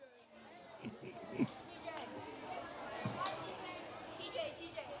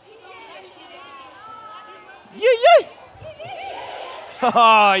Yeah.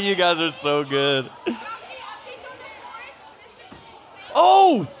 Oh, you guys are so good.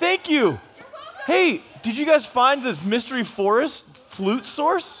 Oh, thank you. Hey, did you guys find this Mystery Forest flute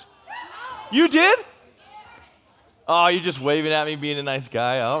source? You did? Oh, you're just waving at me being a nice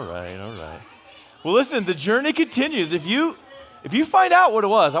guy. All right. Well, listen, the journey continues. If you find out what it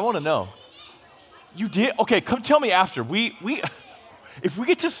was, I want to know. You did? Okay, come tell me after. If we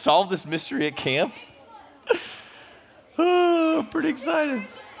get to solve this mystery at camp, I'm pretty excited.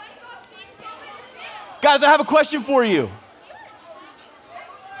 Guys, I have a question for you.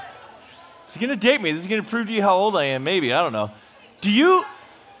 This is going to date me. This is going to prove to you how old I am, maybe. I don't know. Do you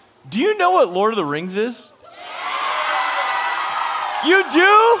know what Lord of the Rings is? You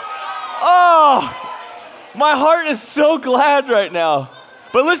do? Oh, my heart is so glad right now.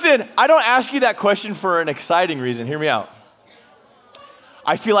 But listen, I don't ask you that question for an exciting reason. Hear me out.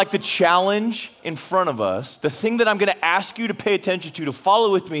 I feel like the challenge in front of us, the thing that I'm going to ask you to pay attention to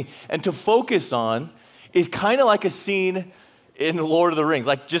follow with me, and to focus on is kind of like a scene in The Lord of the Rings.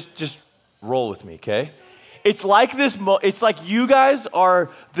 Like, just roll with me, okay? It's like this. It's like you guys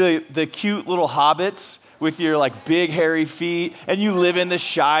are the cute little hobbits with your like big hairy feet, and you live in the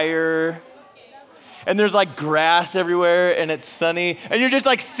Shire, and there's like grass everywhere, and it's sunny, and you're just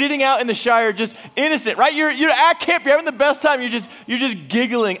like sitting out in the Shire, just innocent, right? You're at camp, you're having the best time, you're just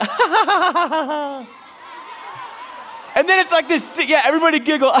giggling, and then it's like this, yeah, everybody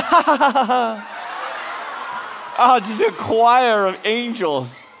giggle, oh, just a choir of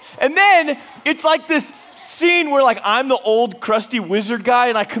angels, and then it's like this scene where like I'm the old crusty wizard guy,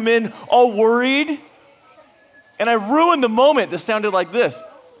 and I come in all worried. And I ruined the moment that sounded like this.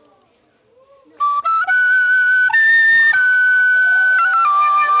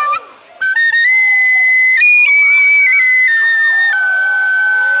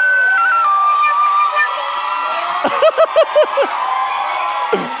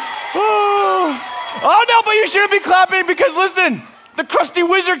 Oh no, but you shouldn't be clapping because listen, the crusty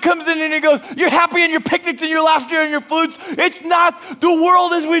wizard comes in and he goes, you're happy in your picnics and your laughter and your flutes. It's not the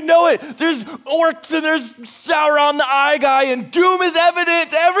world as we know it. There's orcs and there's Sauron the Eye Guy and doom is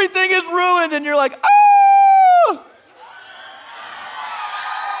evident. Everything is ruined. And you're like, oh!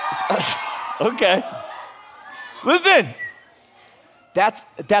 Okay. Listen,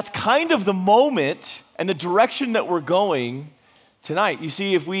 that's kind of the moment and the direction that we're going tonight. You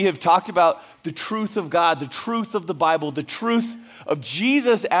see, if we have talked about the truth of God, the truth of the Bible, the truth of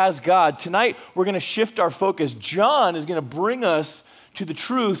Jesus as God, tonight we're going to shift our focus. John is going to bring us to the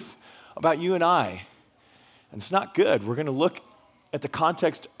truth about you and I. And it's not good. We're going to look at the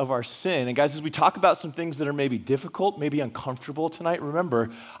context of our sin. And guys, as we talk about some things that are maybe difficult, maybe uncomfortable tonight, remember,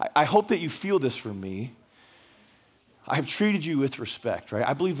 I hope that you feel this from me. I have treated you with respect, right?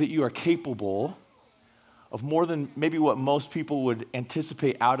 I believe that you are capable of more than maybe what most people would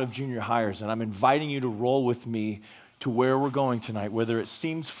anticipate out of junior hires. And I'm inviting you to roll with me to where we're going tonight, whether it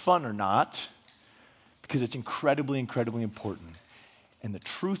seems fun or not, because it's incredibly, incredibly important. And the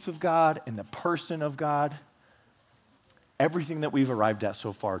truth of God and the person of God, everything that we've arrived at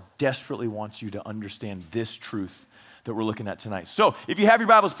so far desperately wants you to understand this truth that we're looking at tonight. So if you have your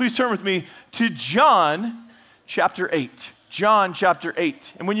Bibles, please turn with me to John chapter 8. John chapter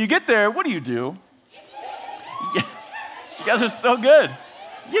 8. And when you get there, what do? Yeah. You guys are so good.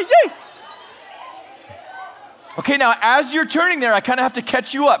 Yay. Okay, now as you're turning there, I kind of have to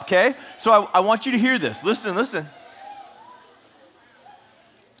catch you up, okay? So I want you to hear this. Listen.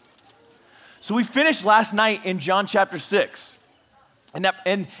 So we finished last night in John chapter 6. And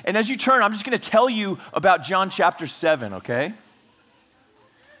as you turn, I'm just going to tell you about John chapter 7, okay?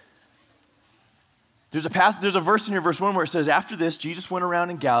 There's a verse in here, verse 1, where it says, after this, Jesus went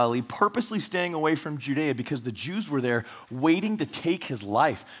around in Galilee, purposely staying away from Judea because the Jews were there waiting to take his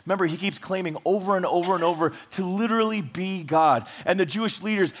life. Remember, he keeps claiming over and over and over to literally be God. And the Jewish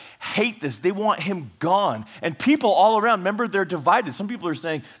leaders hate this. They want him gone. And people all around, remember, they're divided. Some people are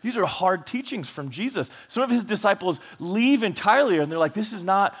saying, these are hard teachings from Jesus. Some of his disciples leave entirely, and they're like, this is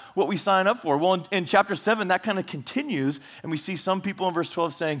not what we sign up for. Well, in chapter 7, that kind of continues, and we see some people in verse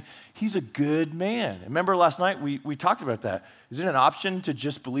 12 saying, he's a good man. Remember last night we talked about that. Is it an option to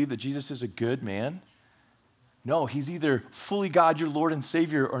just believe that Jesus is a good man? No, he's either fully God, your Lord and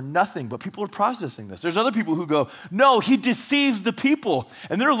Savior, or nothing, but people are processing this. There's other people who go, no, he deceives the people.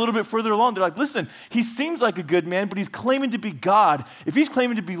 And they're a little bit further along. They're like, listen, he seems like a good man, but he's claiming to be God. If he's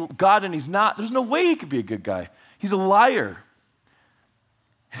claiming to be God and he's not, there's no way he could be a good guy. He's a liar.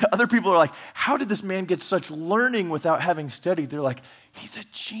 Other people are like, how did this man get such learning without having studied? They're like, he's a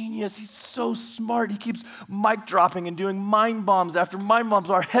genius. He's so smart. He keeps mic dropping and doing mind bombs after mind bombs.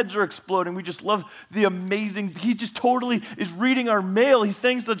 Our heads are exploding. We just love the amazing. He just totally is reading our mail. He's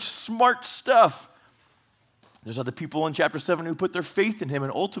saying such smart stuff. There's other people in chapter 7 who put their faith in him,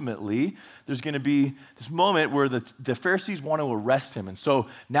 and ultimately, there's going to be this moment where the Pharisees want to arrest him, and so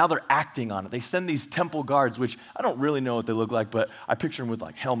now they're acting on it. They send these temple guards, which I don't really know what they look like, but I picture them with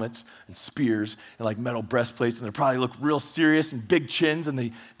like helmets and spears and like metal breastplates, and they probably look real serious and big chins,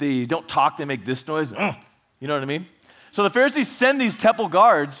 and they don't talk, they make this noise. You know what I mean? So the Pharisees send these temple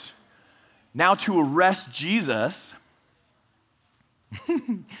guards now to arrest Jesus.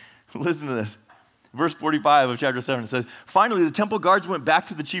 Listen to this. Verse 45 of chapter 7, it says, finally, the temple guards went back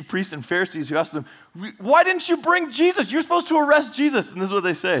to the chief priests and Pharisees who asked them, why didn't you bring Jesus? You're supposed to arrest Jesus. And this is what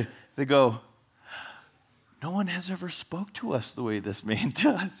they say. They go, no one has ever spoke to us the way this man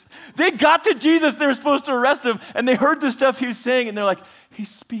does. They got to Jesus. They were supposed to arrest him. And they heard the stuff he was saying. And they're like, he's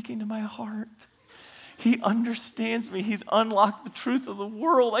speaking to my heart. He understands me. He's unlocked the truth of the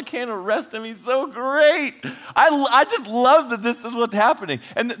world. I can't arrest him. He's so great. I just love that this is what's happening.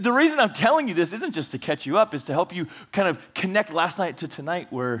 And the reason I'm telling you this isn't just to catch you up, is to help you kind of connect last night to tonight,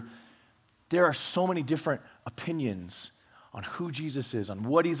 where there are so many different opinions on who Jesus is, on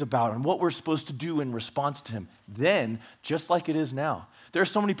what he's about, on what we're supposed to do in response to him. Then, just like it is now, there are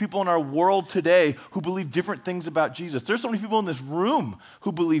so many people in our world today who believe different things about Jesus. There's so many people in this room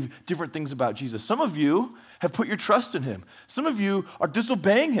who believe different things about Jesus. Some of you have put your trust in him. Some of you are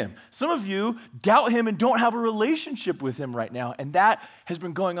disobeying him. Some of you doubt him and don't have a relationship with him right now. And that has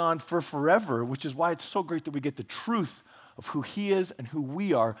been going on for forever, which is why it's so great that we get the truth of who he is and who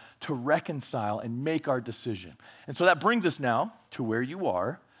we are to reconcile and make our decision. And so that brings us now to where you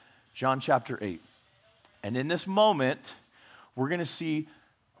are, John chapter 8. And in this moment, we're going to see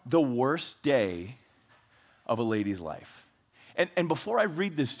the worst day of a lady's life. And before I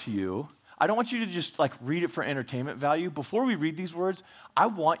read this to you, I don't want you to just like read it for entertainment value. Before we read these words, I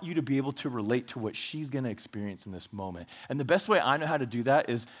want you to be able to relate to what she's going to experience in this moment. And the best way I know how to do that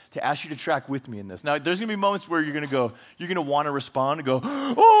is to ask you to track with me in this. Now, there's going to be moments where you're going to want to respond and go,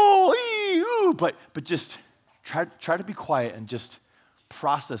 oh, ee, ooh, but just try to be quiet and just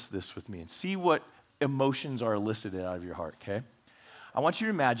process this with me and see what emotions are elicited out of your heart, okay? I want you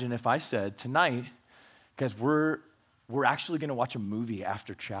to imagine if I said tonight, guys, we're actually going to watch a movie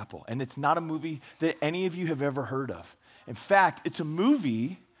after chapel. And it's not a movie that any of you have ever heard of. In fact, it's a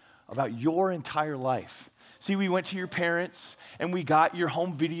movie about your entire life. See, we went to your parents and we got your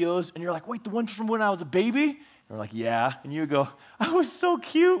home videos and you're like, wait, the one from when I was a baby? And we're like, yeah. And you go, I was so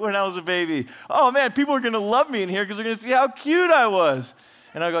cute when I was a baby. Oh man, people are going to love me in here because they're going to see how cute I was.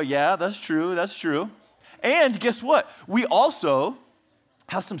 And I go, yeah, that's true. And guess what? We also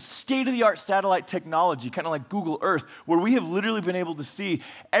have some state-of-the-art satellite technology, kind of like Google Earth, where we have literally been able to see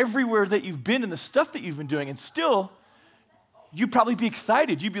everywhere that you've been and the stuff that you've been doing. And still, you'd probably be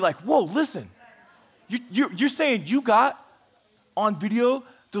excited. You'd be like, whoa, listen. You're saying you got on video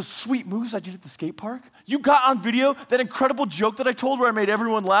those sweet moves I did at the skate park? You got on video that incredible joke that I told where I made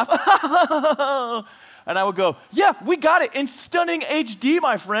everyone laugh? And I would go, yeah, we got it in stunning HD,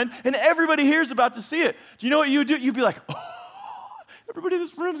 my friend, and everybody here is about to see it. Do you know what you would do? You'd be like, oh, everybody in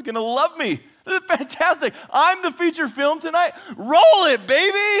this room is going to love me. This is fantastic. I'm the feature film tonight. Roll it,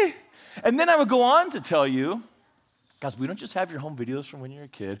 baby. And then I would go on to tell you, guys, we don't just have your home videos from when you're a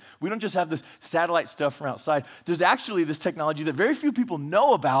kid. We don't just have this satellite stuff from outside. There's actually this technology that very few people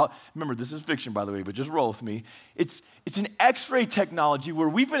know about. Remember, this is fiction, by the way, but just roll with me. It's an X-ray technology where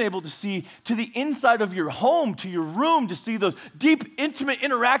we've been able to see to the inside of your home, to your room, to see those deep, intimate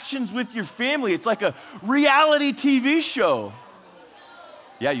interactions with your family. It's like a reality TV show.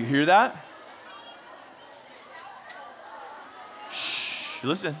 Yeah, you hear that? Shh,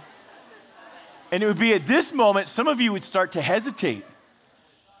 listen. And it would be at this moment, some of you would start to hesitate.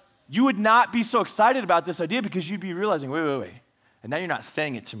 You would not be so excited about this idea because you'd be realizing, wait. And now you're not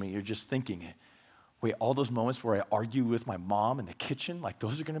saying it to me, you're just thinking it. Wait, all those moments where I argue with my mom in the kitchen, like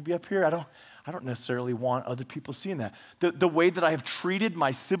those are gonna be up here? I don't necessarily want other people seeing that. The way that I have treated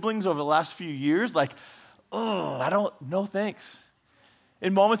my siblings over the last few years, like, no thanks.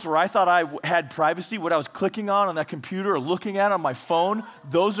 In moments where I thought I had privacy, what I was clicking on that computer or looking at on my phone,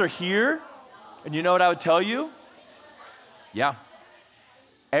 those are here. And you know what I would tell you? Yeah.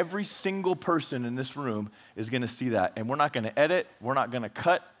 Every single person in this room is going to see that. And we're not going to edit. We're not going to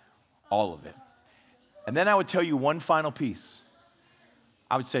cut all of it. And then I would tell you one final piece.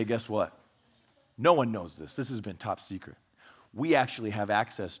 I would say, guess what? No one knows this. This has been top secret. We actually have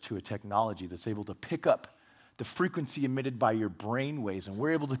access to a technology that's able to pick up the frequency emitted by your brain waves, and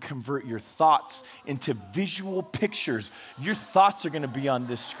we're able to convert your thoughts into visual pictures. Your thoughts are going to be on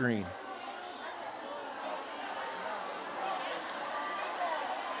this screen.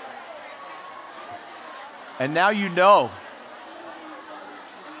 And now you know.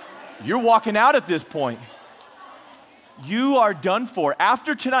 You're walking out at this point. You are done for.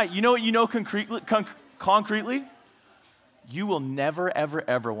 After tonight, you know what you know concretely? You will never, ever,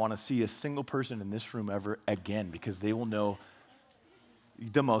 ever want to see a single person in this room ever again, because they will know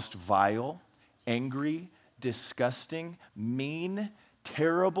the most vile, angry, disgusting, mean,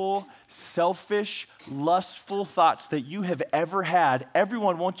 terrible, selfish, lustful thoughts that you have ever had.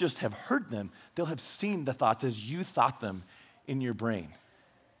 Everyone won't just have heard them, they'll have seen the thoughts as you thought them in your brain.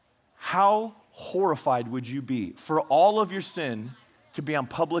 How horrified would you be for all of your sin to be on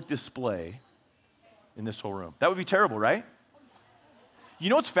public display in this whole room? That would be terrible, right? You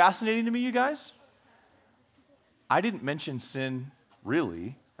know what's fascinating to me, you guys? I didn't mention sin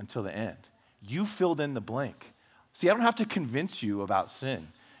really until the end. You filled in the blank. See, I don't have to convince you about sin.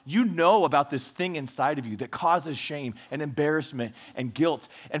 You know about this thing inside of you that causes shame and embarrassment and guilt.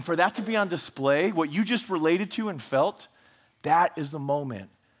 And for that to be on display, what you just related to and felt, that is the moment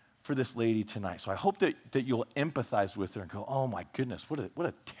for this lady tonight. So I hope that you'll empathize with her and go, oh my goodness, what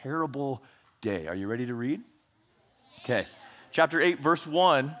a terrible day. Are you ready to read? Okay, chapter 8, verse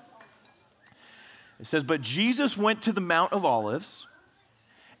 1. It says, but Jesus went to the Mount of Olives.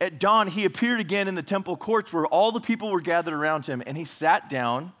 At dawn, he appeared again in the temple courts where all the people were gathered around him, and he sat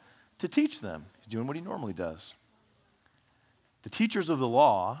down to teach them. He's doing what he normally does. The teachers of the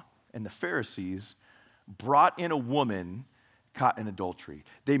law and the Pharisees brought in a woman caught in adultery.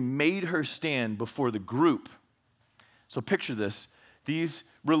 They made her stand before the group. So picture this. These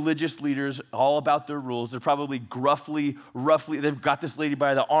religious leaders, all about their rules, they're probably roughly, they've got this lady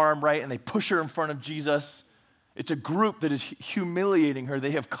by the arm, right? And they push her in front of Jesus. It's a group that is humiliating her.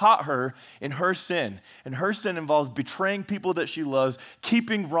 They have caught her in her sin. And her sin involves betraying people that she loves,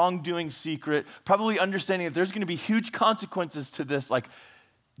 keeping wrongdoing secret, probably understanding that there's going to be huge consequences to this. Like,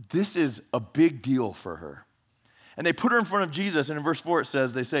 this is a big deal for her. And they put her in front of Jesus, and in verse 4 it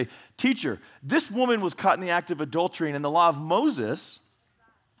says, they say, teacher, this woman was caught in the act of adultery, and in the law of Moses,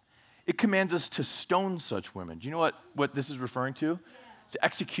 it commands us to stone such women. Do you know what this is referring to? It's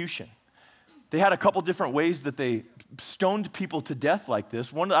execution. They had a couple different ways that they stoned people to death like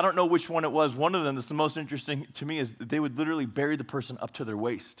this. One, I don't know which one it was. One of them that's the most interesting to me is that they would literally bury the person up to their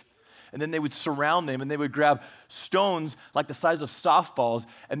waist. And then they would surround them, and they would grab stones like the size of softballs,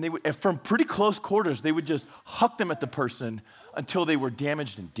 and they would, from pretty close quarters, they would just huck them at the person until they were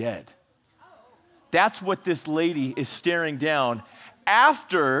damaged and dead. That's what this lady is staring down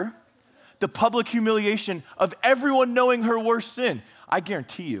after the public humiliation of everyone knowing her worst sin. I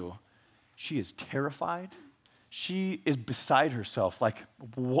guarantee you, she is terrified. She is beside herself, like,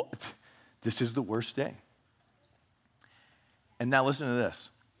 what? This is the worst day. And now listen to this.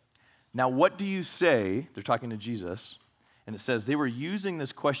 Now, what do you say? They're talking to Jesus, and it says they were using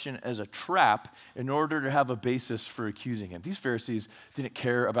this question as a trap in order to have a basis for accusing him. These Pharisees didn't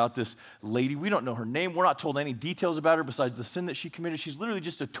care about this lady. We don't know her name. We're not told any details about her besides the sin that she committed. She's literally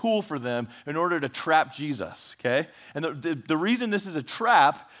just a tool for them in order to trap Jesus, okay? And the reason this is a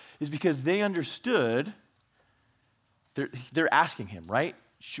trap is because they understood, they're asking him, right?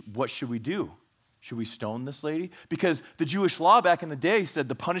 What should we do? Should we stone this lady? Because the Jewish law back in the day said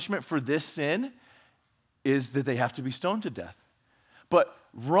the punishment for this sin is that they have to be stoned to death. But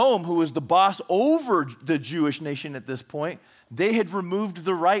Rome, who was the boss over the Jewish nation at this point, they had removed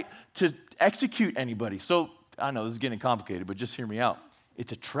the right to execute anybody. So I know this is getting complicated, but just hear me out.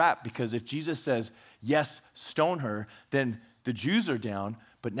 It's a trap, because if Jesus says, yes, stone her, then the Jews are down,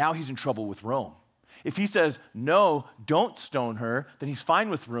 but now he's in trouble with Rome. If he says, no, don't stone her, then he's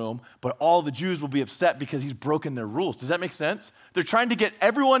fine with Rome, but all the Jews will be upset because he's broken their rules. Does that make sense? They're trying to get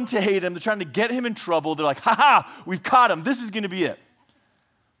everyone to hate him. They're trying to get him in trouble. They're like, ha, we've caught him. This is going to be it.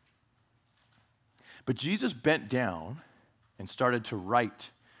 But Jesus bent down and started to write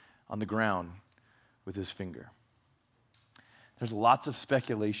on the ground with his finger. There's lots of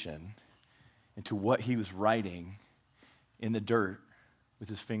speculation into what he was writing in the dirt with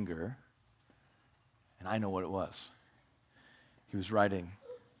his finger. And I know what it was. He was writing,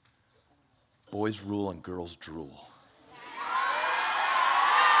 boys rule and girls drool.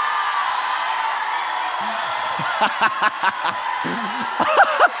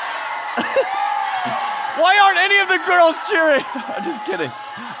 Why aren't any of the girls cheering?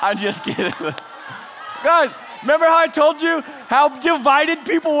 I'm just kidding. Guys, remember how I told you how divided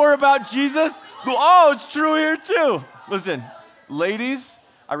people were about Jesus? Oh, it's true here too. Listen, ladies,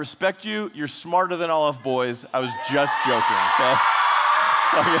 I respect you. You're smarter than all of boys. I was just joking, okay?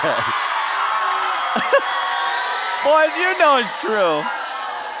 Okay. Boys, you know it's true.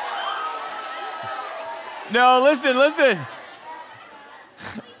 No, listen.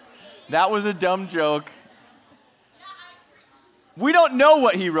 That was a dumb joke. We don't know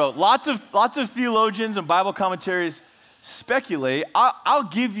what he wrote. Lots of theologians and Bible commentaries speculate. I'll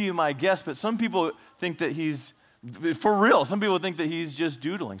give you my guess, but some people think that he's, for real, some people think that he's just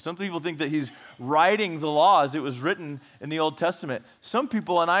doodling. Some people think that he's writing the law as it was written in the Old Testament. Some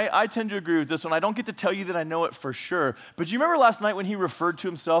people, and I tend to agree with this one, I don't get to tell you that I know it for sure, but do you remember last night when he referred to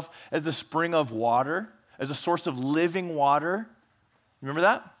himself as the spring of water, as a source of living water? You remember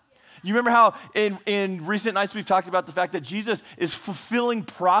that? You remember how in recent nights we've talked about the fact that Jesus is fulfilling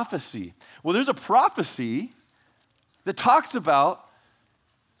prophecy. Well, there's a prophecy that talks about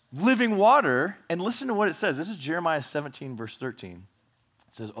living water, and listen to what it says. This is Jeremiah 17, verse 13.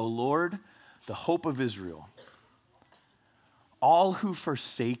 It says, O Lord, the hope of Israel, all who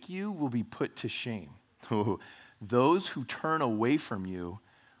forsake you will be put to shame. Those who turn away from you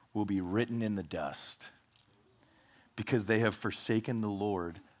will be written in the dust, because they have forsaken the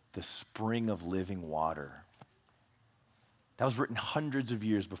Lord, the spring of living water. That was written hundreds of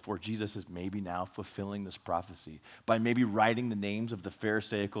years before Jesus is maybe now fulfilling this prophecy by maybe writing the names of the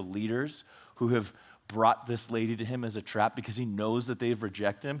Pharisaical leaders who have brought this lady to him as a trap because he knows that they've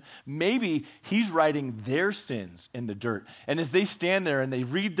rejected him. Maybe he's writing their sins in the dirt. And as they stand there and they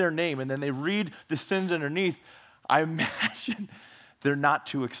read their name and then they read the sins underneath, I imagine they're not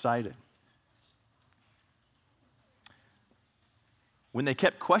too excited. When they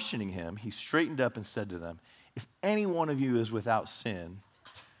kept questioning him, he straightened up and said to them, if any one of you is without sin,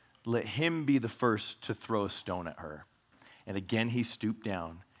 let him be the first to throw a stone at her. And again he stooped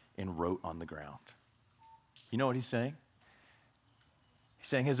down and wrote on the ground. You know what he's saying? He's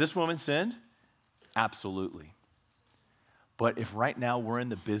saying, has this woman sinned? Absolutely. But if right now we're in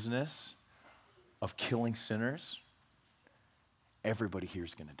the business of killing sinners, everybody here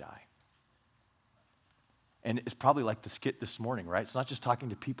is going to die. And it's probably like the skit this morning, right? It's not just talking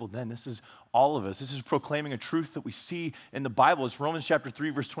to people then. This is all of us. This is proclaiming a truth that we see in the Bible. It's Romans chapter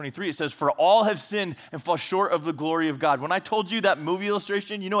 3, verse 23. It says, for all have sinned and fall short of the glory of God. When I told you that movie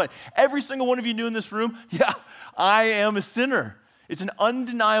illustration, you know what? Every single one of you knew in this room, yeah, I am a sinner. It's an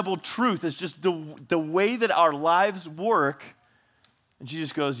undeniable truth. It's just the way that our lives work. And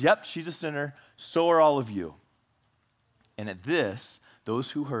Jesus goes, yep, she's a sinner. So are all of you. And at this,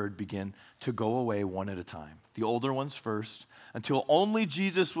 those who heard began to go away one at a time, the older ones first, until only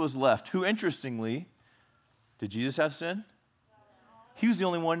Jesus was left, who, interestingly, did Jesus have sin? He was the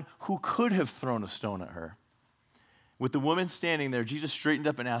only one who could have thrown a stone at her. With the woman standing there, Jesus straightened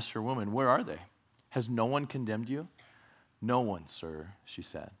up and asked her, woman, where are they? Has no one condemned you? No one, sir, she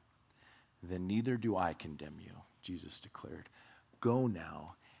said. Then neither do I condemn you, Jesus declared. Go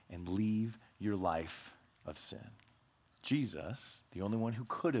now and leave your life of sin. Jesus, the only one who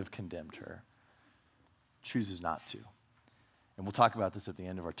could have condemned her, chooses not to. And we'll talk about this at the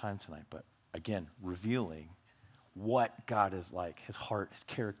end of our time tonight, but again, revealing what God is like, his heart, his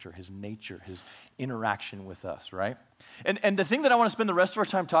character, his nature, his interaction with us, right? And the thing that I want to spend the rest of our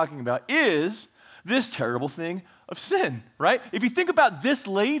time talking about is this terrible thing of sin, right? If you think about this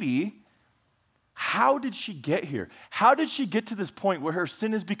lady, how did she get here? How did she get to this point where her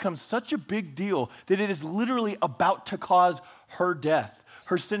sin has become such a big deal that it is literally about to cause her death?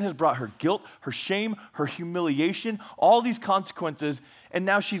 Her sin has brought her guilt, her shame, her humiliation, all these consequences, and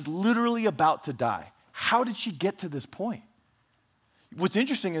now she's literally about to die. How did she get to this point? What's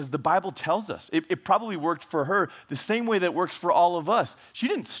interesting is the Bible tells us it probably worked for her the same way that it works for all of us. She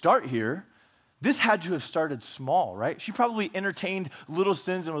didn't start here. This had to have started small, right? She probably entertained little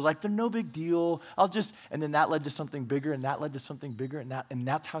sins and was like, they're no big deal. And then that led to something bigger, and that led to something bigger, and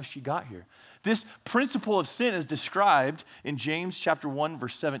that's how she got here. This principle of sin is described in James chapter 1,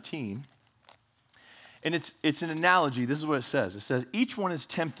 verse 17. And it's an analogy. This is what it says. It says, each one is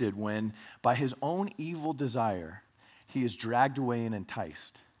tempted when, by his own evil desire, he is dragged away and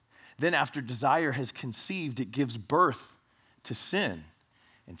enticed. Then after desire has conceived, it gives birth to sin.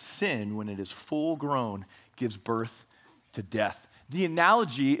 And sin, when it is full grown, gives birth to death. The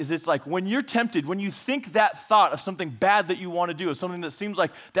analogy is it's like when you're tempted, when you think that thought of something bad that you want to do, of something that seems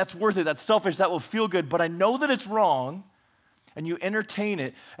like that's worth it, that's selfish, that will feel good, but I know that it's wrong, and you entertain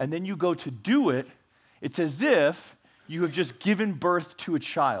it, and then you go to do it, it's as if you have just given birth to a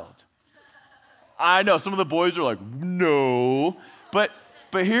child. I know, some of the boys are like, no, but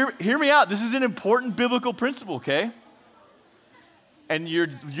hear me out. This is an important biblical principle, okay? And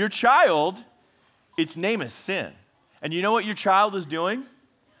your child, its name is sin. And you know what your child is doing?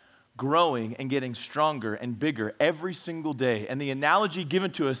 growing and getting stronger and bigger every single day. And the analogy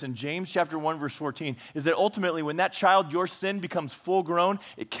given to us in James chapter 1, verse 14 is that ultimately when that child, your sin, becomes full grown,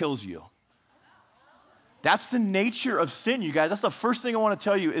 it kills you. That's the nature of sin, you guys. That's the first thing I want to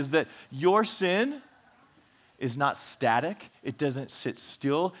tell you is that your sin is not static. It doesn't sit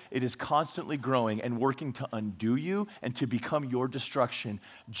still. It is constantly growing and working to undo you and to become your destruction,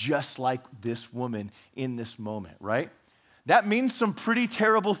 just like this woman in this moment, right? That means some pretty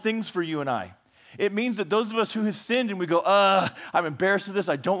terrible things for you and I. It means that those of us who have sinned and we go, I'm embarrassed of this.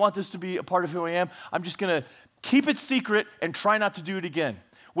 I don't want this to be a part of who I am. I'm just going to keep it secret and try not to do it again.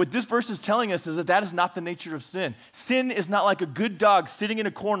 What this verse is telling us is that that is not the nature of sin. Sin is not like a good dog sitting in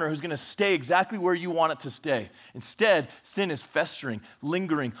a corner who's going to stay exactly where you want it to stay. Instead, sin is festering,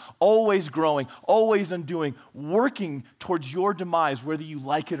 lingering, always growing, always undoing, working towards your demise, whether you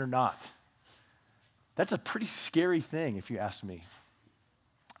like it or not. That's a pretty scary thing, if you ask me.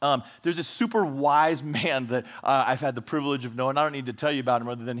 There's a super wise man that I've had the privilege of knowing. I don't need to tell you about him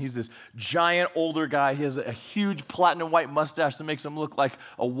other than he's this giant older guy. He has a huge platinum white mustache that makes him look like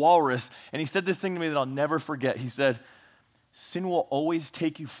a walrus. And he said this thing to me that I'll never forget. He said, sin will always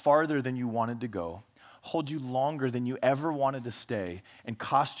take you farther than you wanted to go, hold you longer than you ever wanted to stay, and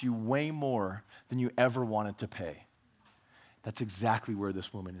cost you way more than you ever wanted to pay. That's exactly where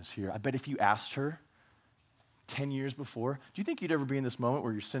this woman is here. I bet if you asked her 10 years before, do you think you'd ever be in this moment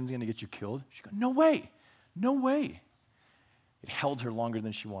where your sin's going to get you killed? She'd go, no way, no way. It held her longer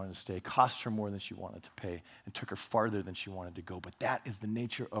than she wanted to stay, cost her more than she wanted to pay, and took her farther than she wanted to go. But that is the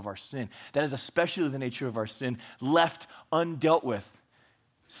nature of our sin. That is especially the nature of our sin left undealt with.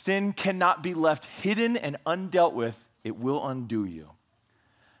 Sin cannot be left hidden and undealt with. It will undo you.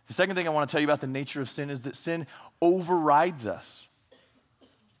 The second thing I want to tell you about the nature of sin is that sin overrides us.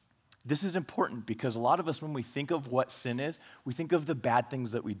 This is important because a lot of us, when we think of what sin is, we think of the bad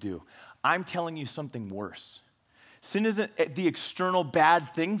things that we do. I'm telling you something worse. Sin isn't the external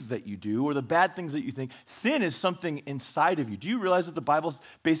bad things that you do or the bad things that you think. Sin is something inside of you. Do you realize that the Bible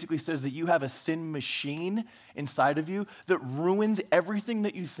basically says that you have a sin machine inside of you that ruins everything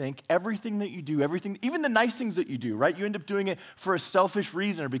that you think, everything that you do, everything, even the nice things that you do, right? You end up doing it for a selfish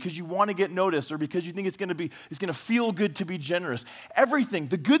reason or because you want to get noticed or because you think it's going to feel good to be generous. Everything,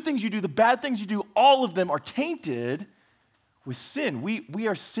 the good things you do, the bad things you do, all of them are tainted with sin. We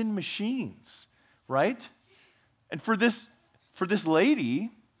are sin machines, right? And for this lady,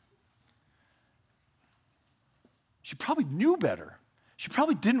 she probably knew better. She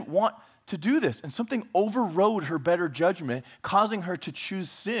probably didn't want to do this. And something overrode her better judgment, causing her to choose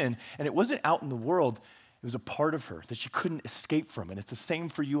sin. And it wasn't out in the world. It was a part of her that she couldn't escape from. And it's the same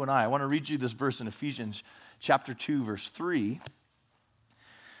for you and I. I want to read you this verse in Ephesians chapter 2, verse 3.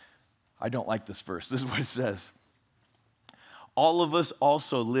 I don't like this verse. This is what it says. All of us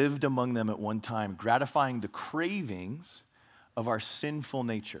also lived among them at one time, gratifying the cravings of our sinful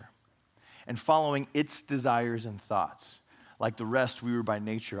nature and following its desires and thoughts. Like the rest, we were by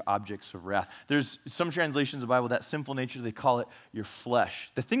nature objects of wrath. There's some translations of the Bible, that sinful nature, they call it your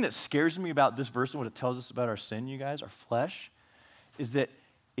flesh. The thing that scares me about this verse and what it tells us about our sin, you guys, our flesh, is that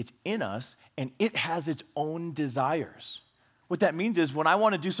it's in us and it has its own desires. What that means is when I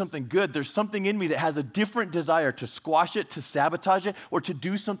want to do something good, there's something in me that has a different desire to squash it, to sabotage it, or to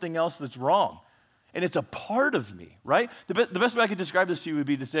do something else that's wrong. And it's a part of me, right? The best way I could describe this to you would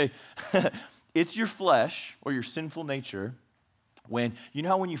be to say, it's your flesh or your sinful nature when, you know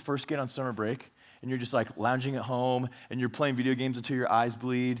how when you first get on summer break and you're just like lounging at home and you're playing video games until your eyes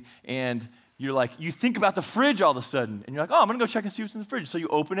bleed and you're like, you think about the fridge all of a sudden, and you're like, oh, I'm gonna go check and see what's in the fridge. So you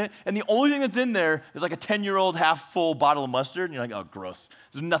open it, and the only thing that's in there is like a 10-year-old half-full bottle of mustard, and you're like, oh, gross.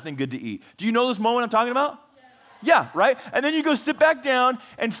 There's nothing good to eat. Do you know this moment I'm talking about? Yes. Yeah, right? And then you go sit back down,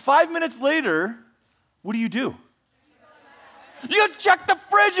 and 5 minutes later, what do? You check the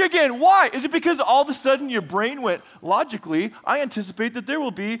fridge again. Why? Is it because all of a sudden your brain went, logically, I anticipate that there will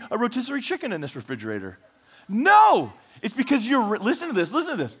be a rotisserie chicken in this refrigerator? No, it's because listen to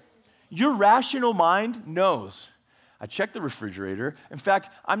this. Your rational mind knows. I checked the refrigerator. In fact,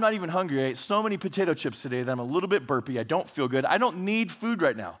 I'm not even hungry. I ate so many potato chips today that I'm a little bit burpy. I don't feel good. I don't need food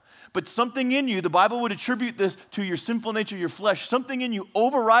right now. But something in you, the Bible would attribute this to your sinful nature, your flesh. Something in you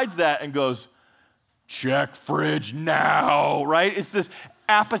overrides that and goes, check fridge now, right? It's this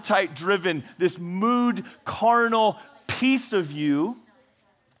appetite-driven, this mood, carnal piece of you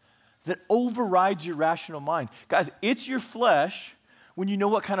that overrides your rational mind. Guys, it's your flesh when you know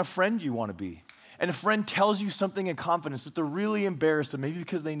what kind of friend you want to be. and a friend tells you something in confidence that they're really embarrassed of, maybe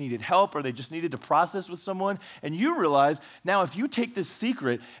because they needed help or they just needed to process with someone, and you realize now if you take this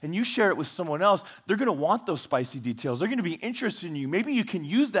secret and you share it with someone else, they're going to want those spicy details. They're going to be interested in you. Maybe you can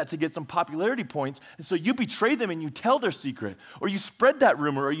use that to get some popularity points, and so you betray them and you tell their secret, or you spread that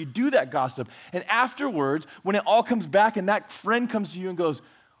rumor, or you do that gossip. And afterwards, when it all comes back and that friend comes to you and goes,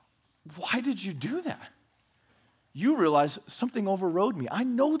 why did you do that? You realize something overrode me. I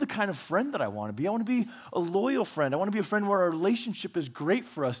know the kind of friend that I want to be. I want to be a loyal friend. I want to be a friend where our relationship is great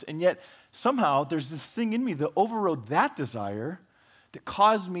for us. And yet, somehow, there's this thing in me that overrode that desire that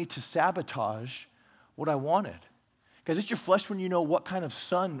caused me to sabotage what I wanted. Guys, it's your flesh when you know what kind of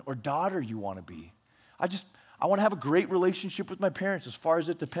son or daughter you want to be. I want to have a great relationship with my parents as far as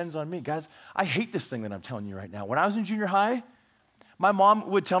it depends on me. Guys, I hate this thing that I'm telling you right now. When I was in junior high, my mom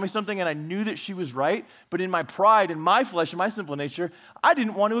would tell me something and I knew that she was right, but in my pride, in my flesh, in my sinful nature, I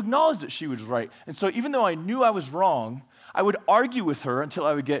didn't want to acknowledge that she was right. And so even though I knew I was wrong, I would argue with her until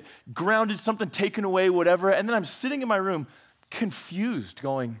I would get grounded, something taken away, whatever, and then I'm sitting in my room confused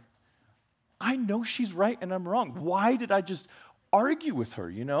going, I know she's right and I'm wrong. Why did I just argue with her,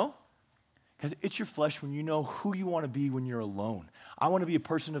 you know? Because it's your flesh when you know who you want to be when you're alone. I want to be a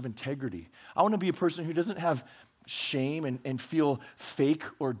person of integrity. I want to be a person who doesn't have shame and feel fake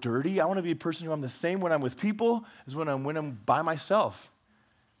or dirty. I want to be a person who I'm the same when I'm with people as when I'm by myself.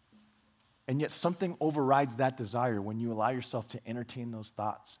 And yet something overrides that desire when you allow yourself to entertain those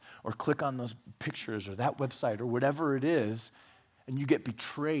thoughts or click on those pictures or that website or whatever it is, and you get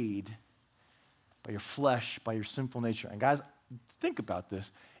betrayed by your flesh, by your sinful nature. And guys, think about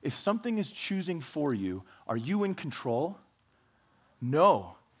this. If something is choosing for you, are you in control?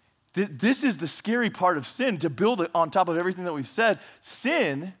 No. This is the scary part of sin, to build it on top of everything that we've said.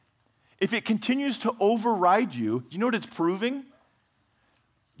 Sin, if it continues to override you, do you know what it's proving?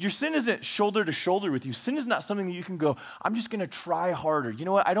 Your sin isn't shoulder to shoulder with you. Sin is not something that you can go, I'm just going to try harder. You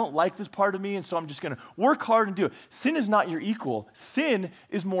know what? I don't like this part of me, and so I'm just going to work hard and do it. Sin is not your equal. Sin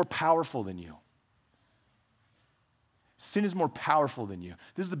is more powerful than you. Sin is more powerful than you.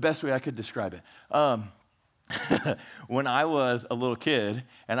 This is the best way I could describe it. When I was a little kid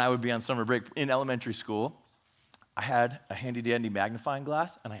and I would be on summer break in elementary school, I had a handy-dandy magnifying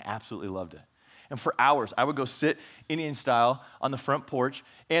glass and I absolutely loved it. And for hours, I would go sit Indian style on the front porch,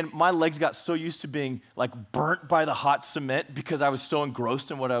 and my legs got so used to being like burnt by the hot cement because I was so engrossed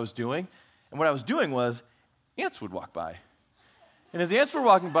in what I was doing. And what I was doing was ants would walk by. And as the ants were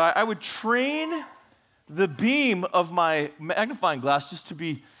walking by, I would train the beam of my magnifying glass just to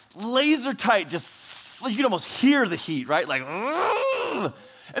be laser tight, just you could almost hear the heat, right? Like,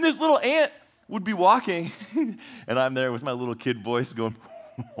 and this little ant would be walking, and I'm there with my little kid voice going,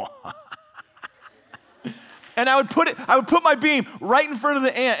 and I would put my beam right in front of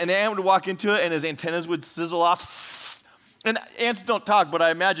the ant, and the ant would walk into it, and his antennas would sizzle off. And ants don't talk, but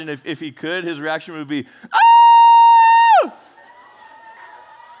I imagine if he could, his reaction would be, ah!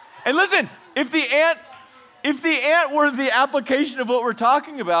 And listen, if the ant were the application of what we're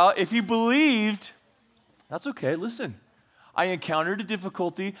talking about, if he believed, that's okay, listen. I encountered a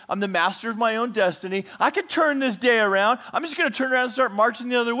difficulty. I'm the master of my own destiny. I could turn this day around. I'm just going to turn around and start marching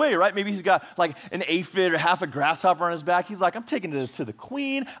the other way, right? Maybe he's got like an aphid or half a grasshopper on his back. He's like, I'm taking this to the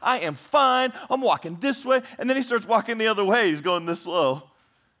queen. I am fine. I'm walking this way. And then he starts walking the other way. He's going this slow.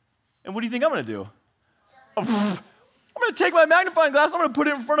 And what do you think I'm going to do? I'm going to take my magnifying glass. I'm going to put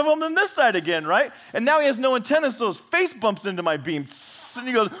it in front of him on this side again, right? And now he has no antennas, so his face bumps into my beam. And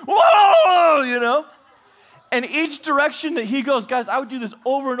he goes, whoa, you know? And each direction that he goes, guys, I would do this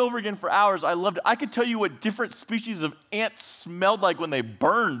over and over again for hours. I loved it. I could tell you what different species of ants smelled like when they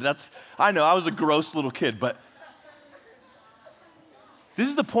burned. I know, I was a gross little kid, but this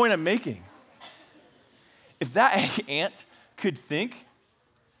is the point I'm making. If that ant could think,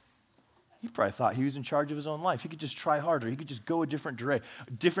 he probably thought he was in charge of his own life. He could just try harder. He could just go a different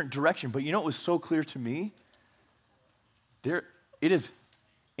direction. But you know what was so clear to me? It is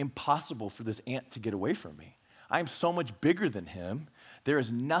impossible for this ant to get away from me. I am so much bigger than him. There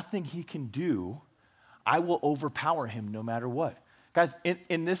is nothing he can do. I will overpower him no matter what. Guys,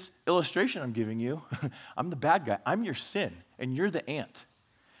 in this illustration I'm giving you, I'm the bad guy. I'm your sin, and you're the ant.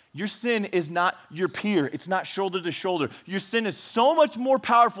 Your sin is not your peer. It's not shoulder to shoulder. Your sin is so much more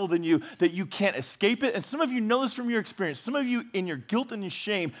powerful than you that you can't escape it. And some of you know this from your experience. Some of you, in your guilt and your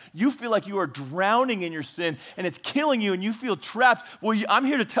shame, you feel like you are drowning in your sin and it's killing you and you feel trapped. Well, I'm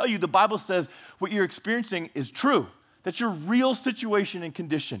here to tell you the Bible says what you're experiencing is true. That's your real situation and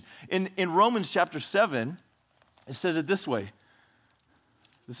condition. In Romans chapter 7, it says it this way.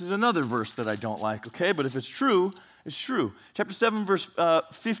 This is another verse that I don't like, okay? But if it's true, it's true. Chapter 7, verse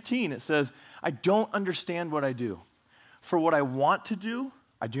 15, it says, I don't understand what I do. For what I want to do,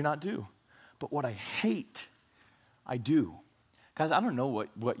 I do not do. But what I hate, I do. Guys, I don't know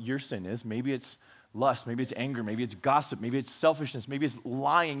what your sin is. Maybe it's lust, maybe it's anger, maybe it's gossip, maybe it's selfishness, maybe it's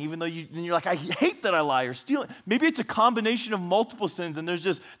lying, even though you're like, I hate that I lie, or stealing. Maybe it's a combination of multiple sins, and there's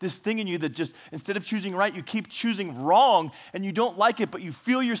just this thing in you that just, instead of choosing right, you keep choosing wrong, and you don't like it, but you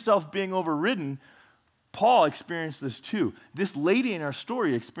feel yourself being overridden. Paul experienced this too. This lady in our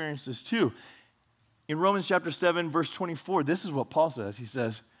story experienced this too. In Romans chapter 7, verse 24, this is what Paul says. He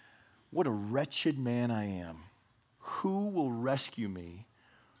says, what a wretched man I am. Who will rescue me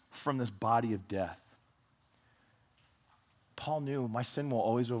from this body of death? Paul knew my sin will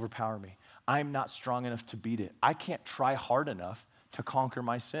always overpower me. I'm not strong enough to beat it. I can't try hard enough to conquer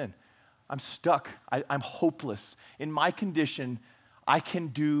my sin. I'm stuck. I'm hopeless. In my condition, I can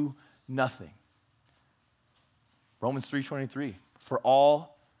do nothing. Romans 3:23, for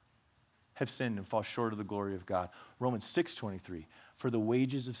all have sinned and fall short of the glory of God. Romans 6:23, for the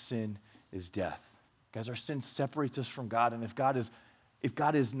wages of sin is death. Guys, our sin separates us from God, and if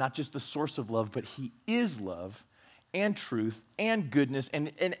God is not just the source of love, but he is love and truth and goodness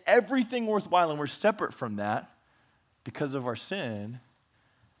and everything worthwhile, and we're separate from that because of our sin,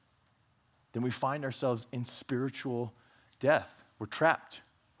 then we find ourselves in spiritual death. We're trapped.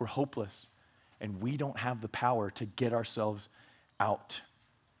 We're hopeless. And we don't have the power to get ourselves out.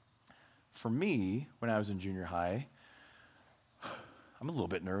 For me, when I was in junior high, I'm a little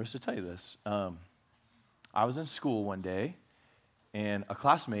bit nervous to tell you this. I was in school one day, and a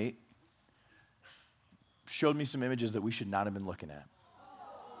classmate showed me some images that we should not have been looking at.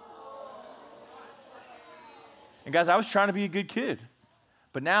 And guys, I was trying to be a good kid,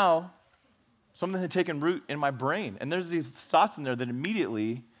 but now something had taken root in my brain, and there's these thoughts in there that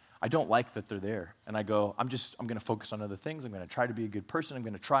immediately I don't like that they're there. And I go, I'm going to focus on other things. I'm going to try to be a good person. I'm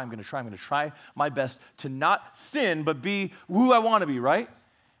going to try my best to not sin, but be who I want to be, right?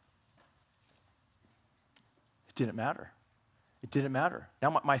 It didn't matter. It didn't matter.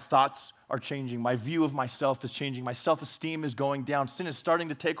 Now my thoughts are changing. My view of myself is changing. My self-esteem is going down. Sin is starting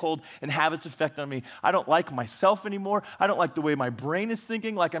to take hold and have its effect on me. I don't like myself anymore. I don't like the way my brain is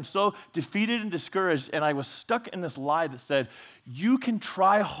thinking. Like I'm so defeated and discouraged. And I was stuck in this lie that said, you can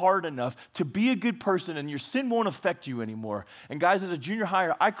try hard enough to be a good person and your sin won't affect you anymore. And guys, as a junior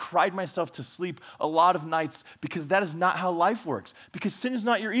higher, I cried myself to sleep a lot of nights because that is not how life works. Because sin is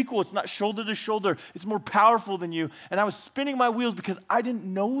not your equal. It's not shoulder to shoulder. It's more powerful than you. And I was spinning my wheels because I didn't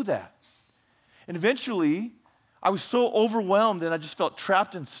know that. And eventually, I was so overwhelmed and I just felt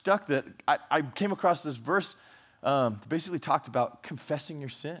trapped and stuck that I came across this verse that basically talked about confessing your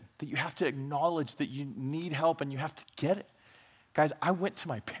sin, that you have to acknowledge that you need help and you have to get it. Guys, I went to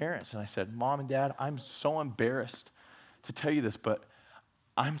my parents and I said, Mom and Dad, I'm so embarrassed to tell you this, but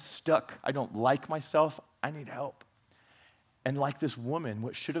I'm stuck. I don't like myself. I need help. And like this woman,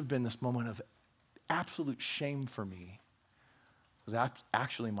 what should have been this moment of absolute shame for me was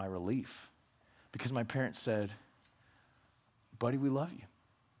actually my relief. Because my parents said, buddy, we love you.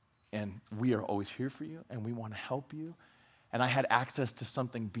 And we are always here for you, and we want to help you. And I had access to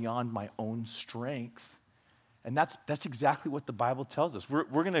something beyond my own strength. And that's exactly what the Bible tells us. We're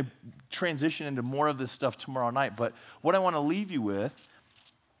going to transition into more of this stuff tomorrow night. But what I want to leave you with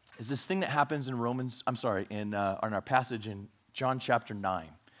is this thing that happens in in our passage in John chapter 9.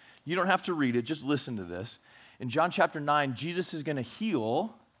 You don't have to read it, just listen to this. In John chapter 9, Jesus is going to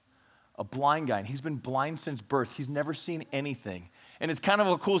heal a blind guy, and he's been blind since birth. He's never seen anything. And it's kind of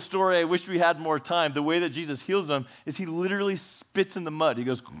a cool story. I wish we had more time. The way that Jesus heals him is he literally spits in the mud. He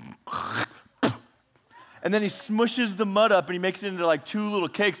goes, and then he smushes the mud up and he makes it into like two little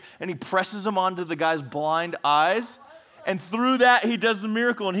cakes and he presses them onto the guy's blind eyes. And through that, he does the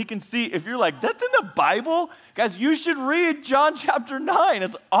miracle and he can see. If you're like, that's in the Bible? Guys, you should read John chapter 9.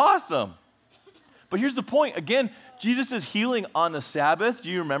 It's awesome. But here's the point. Again, Jesus is healing on the Sabbath.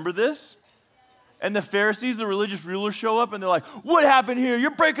 Do you remember this? And the Pharisees, the religious rulers, show up and they're like, what happened here?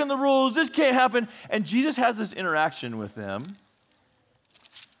 You're breaking the rules. This can't happen. And Jesus has this interaction with them.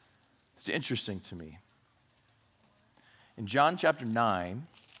 It's interesting to me. In John chapter 9,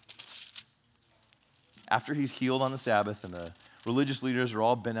 after he's healed on the Sabbath and the religious leaders are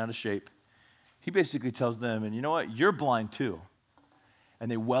all bent out of shape, he basically tells them, and you know what? You're blind too. And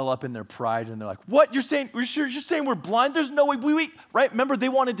they well up in their pride and they're like, what? You're saying we're blind? There's no way we right? Remember, they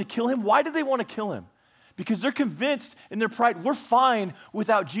wanted to kill him. Why did they want to kill him? Because they're convinced in their pride, we're fine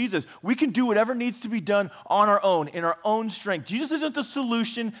without Jesus. We can do whatever needs to be done on our own, in our own strength. Jesus isn't the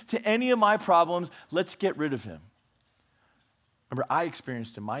solution to any of my problems. Let's get rid of him. Remember, I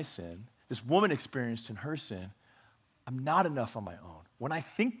experienced in my sin, this woman experienced in her sin, I'm not enough on my own. When I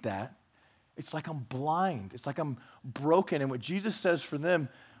think that, It's like I'm blind. It's like I'm broken. And what Jesus says for them,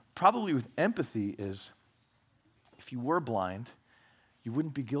 probably with empathy, is if you were blind, you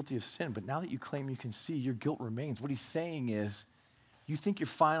wouldn't be guilty of sin. But now that you claim you can see, your guilt remains. What he's saying is, you think you're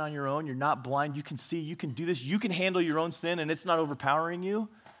fine on your own, you're not blind, you can see, you can do this, you can handle your own sin, and it's not overpowering you.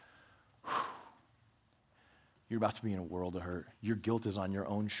 You're about to be in a world of hurt. Your guilt is on your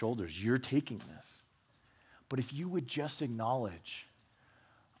own shoulders. You're taking this. But if you would just acknowledge,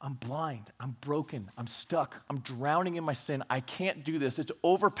 I'm blind, I'm broken, I'm stuck, I'm drowning in my sin, I can't do this, it's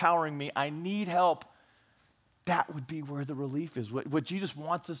overpowering me, I need help. That would be where the relief is. What Jesus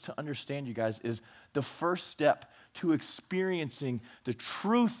wants us to understand, you guys, is the first step to experiencing the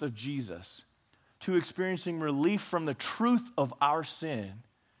truth of Jesus, to experiencing relief from the truth of our sin,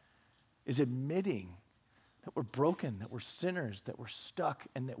 is admitting that we're broken, that we're sinners, that we're stuck,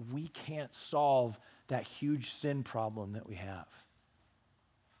 and that we can't solve that huge sin problem that we have.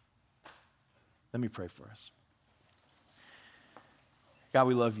 Let me pray for us. God,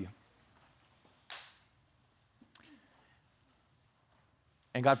 we love you.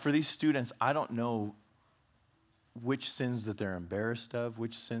 And God, for these students, I don't know which sins that they're embarrassed of,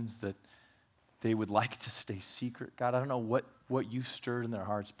 which sins that they would like to stay secret. God, I don't know what you've stirred in their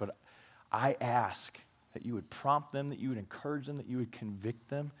hearts, but I ask that you would prompt them, that you would encourage them, that you would convict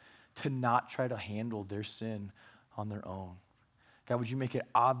them to not try to handle their sin on their own. God, would you make it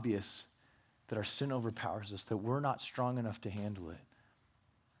obvious that our sin overpowers us, that we're not strong enough to handle it,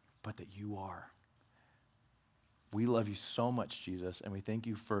 but that you are. We love you so much, Jesus, and we thank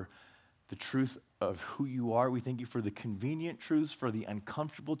you for the truth of who you are. We thank you for the convenient truths, for the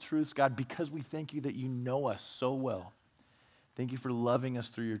uncomfortable truths, God, because we thank you that you know us so well. Thank you for loving us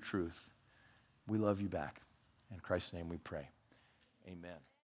through your truth. We love you back. In Christ's name we pray. Amen.